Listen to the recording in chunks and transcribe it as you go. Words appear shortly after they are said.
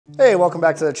Hey, welcome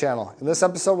back to the channel. In this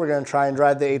episode, we're going to try and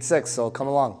drive the AE86, so come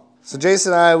along. So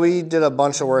Jason and I, we did a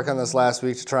bunch of work on this last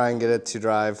week to try and get it to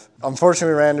drive.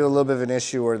 Unfortunately, we ran into a little bit of an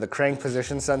issue where the crank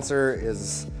position sensor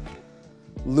is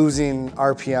losing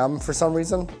RPM for some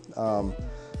reason.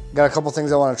 Got a couple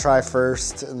things I want to try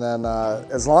first, and then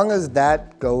as long as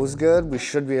that goes good, we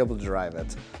should be able to drive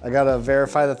it. I got to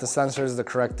verify that the sensor is the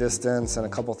correct distance and a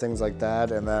couple things like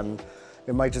that, and then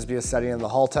it might just be a setting in the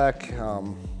haltech.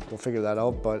 We'll figure that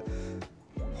out, but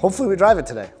hopefully we drive it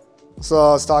today. So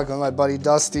I was talking with my buddy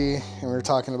Dusty, and we were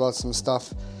talking about some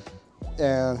stuff,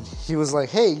 and he was like,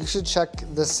 hey, you should check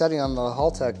this setting on the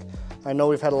haltech. I know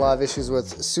we've had a lot of issues with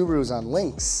Subarus on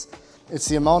Lynx. It's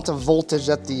the amount of voltage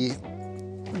that the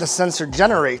sensor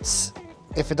generates.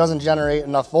 If it doesn't generate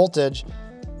enough voltage,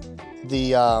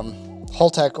 the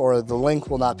haltech or the link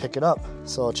will not pick it up.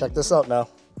 So check this out now.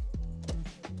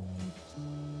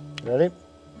 Ready?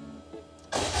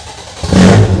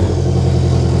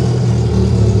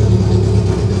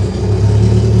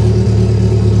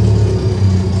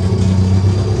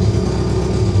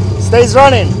 Stays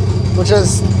running, which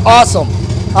is awesome.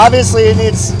 Obviously it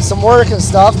needs some work and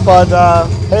stuff, but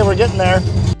hey, we're getting there.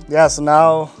 Yeah, so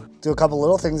now do a couple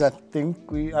little things. I think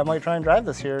I might try and drive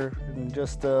this here in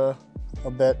just a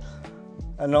bit.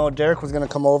 I know Derek was gonna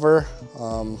come over.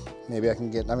 Maybe I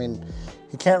can get, I mean,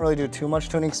 he can't really do too much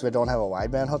tuning because we don't have a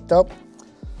wideband hooked up.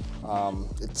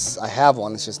 I have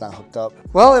one, it's just not hooked up.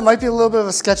 Well, it might be a little bit of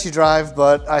a sketchy drive,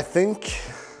 but I think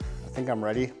I'm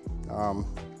ready.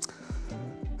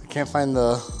 I can't find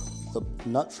the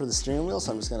nut for the steering wheel,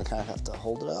 so I'm just gonna kind of have to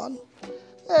hold it on.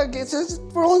 Yeah,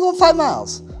 we're only going 5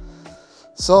 miles.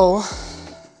 So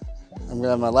I'm gonna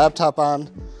have my laptop on.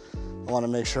 I wanna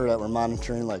make sure that we're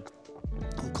monitoring like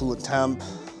coolant temp.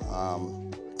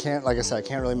 Like I said, I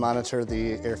can't really monitor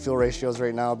the air-fuel ratios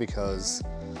right now because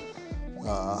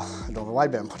I don't have a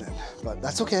wideband put in, but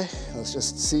that's okay. Let's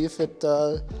just see if it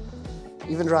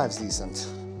even drives decent.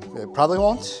 It probably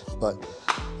won't, but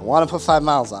I wanna put 5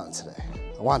 miles on it today.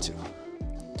 I want to.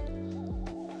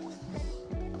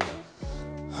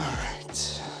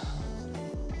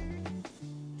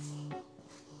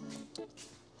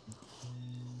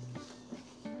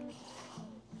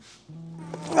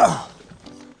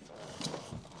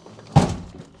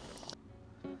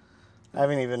 I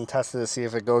haven't even tested to see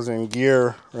if it goes in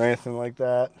gear or anything like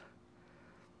that.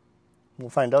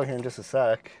 We'll find out here in just a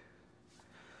sec.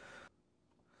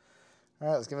 All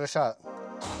right, let's give it a shot.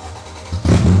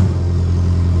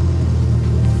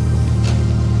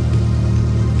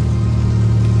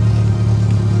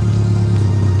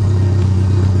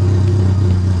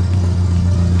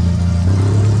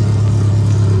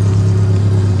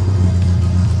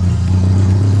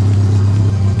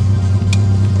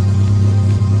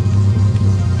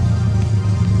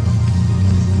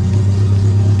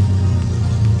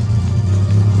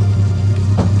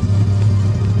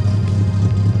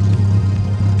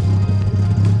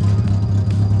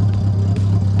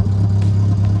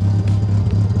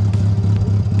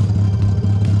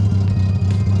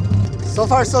 So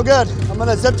far, so good. I'm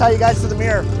gonna zip tie you guys to the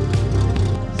mirror.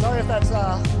 Sorry if that's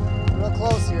real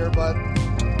close here, but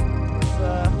it's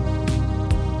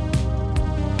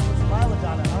some mileage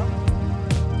on it, huh?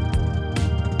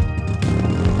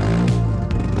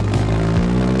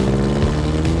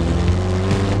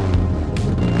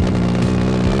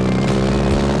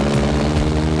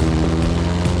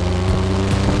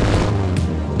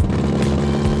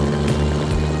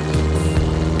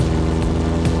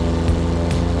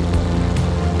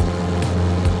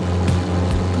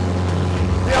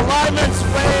 Alignment's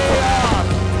way off.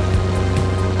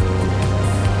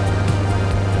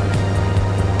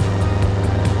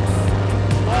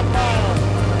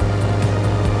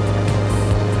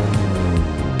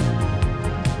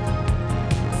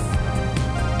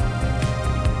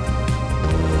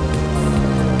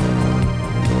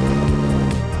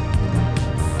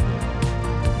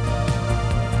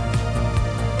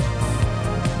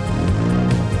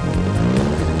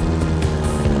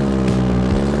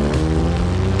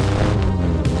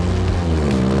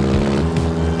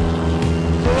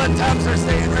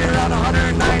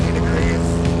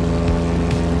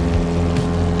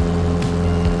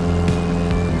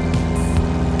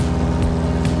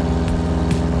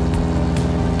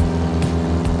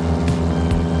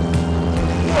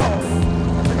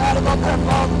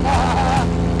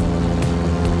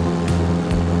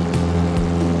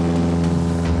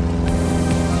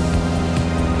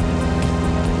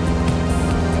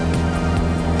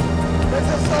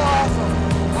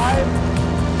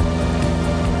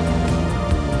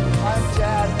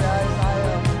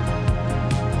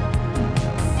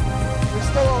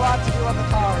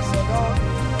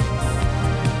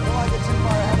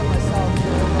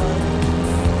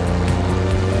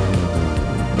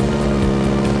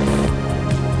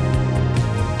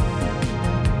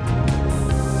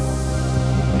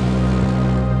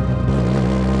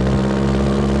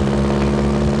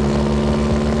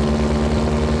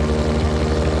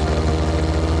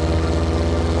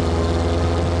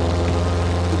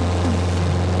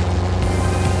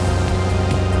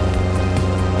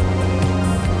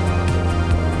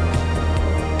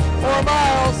 4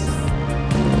 miles.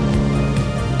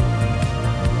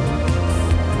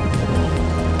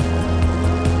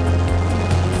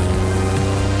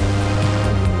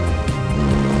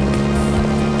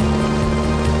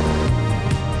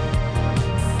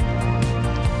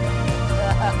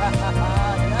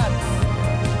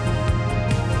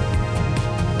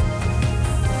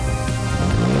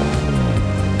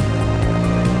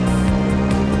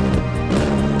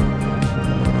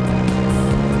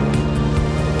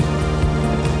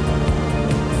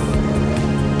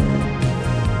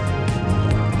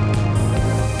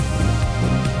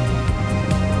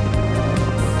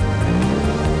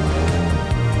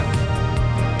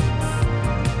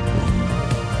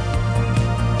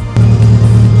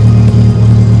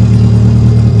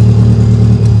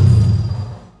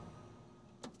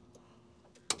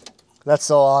 That's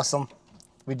so awesome.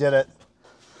 We did it.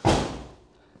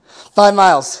 5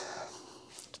 miles.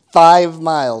 5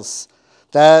 miles.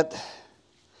 That,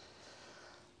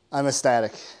 I'm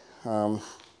ecstatic.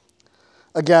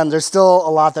 Again, there's still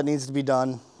a lot that needs to be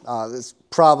done. It's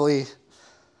probably,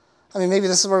 I mean, maybe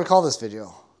this is where we call this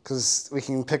video, because we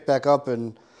can pick back up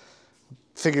and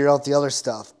figure out the other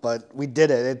stuff. But we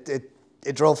did it.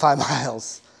 It drove 5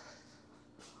 miles.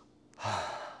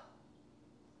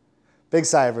 Big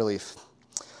sigh of relief.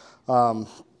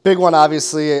 Big one,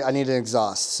 obviously, I need an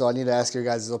exhaust. So I need to ask your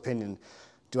guys' opinion.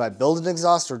 Do I build an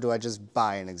exhaust or do I just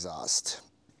buy an exhaust?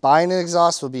 Buying an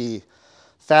exhaust will be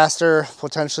faster,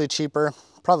 potentially cheaper,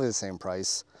 probably the same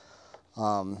price.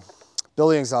 Building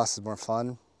an exhaust is more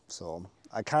fun. So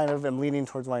I kind of am leaning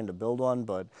towards wanting to build one,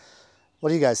 but what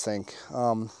do you guys think?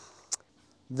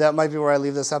 That might be where I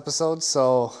leave this episode.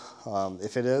 So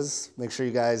if it is, make sure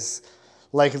you guys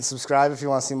like and subscribe if you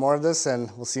want to see more of this,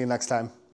 and we'll see you next time.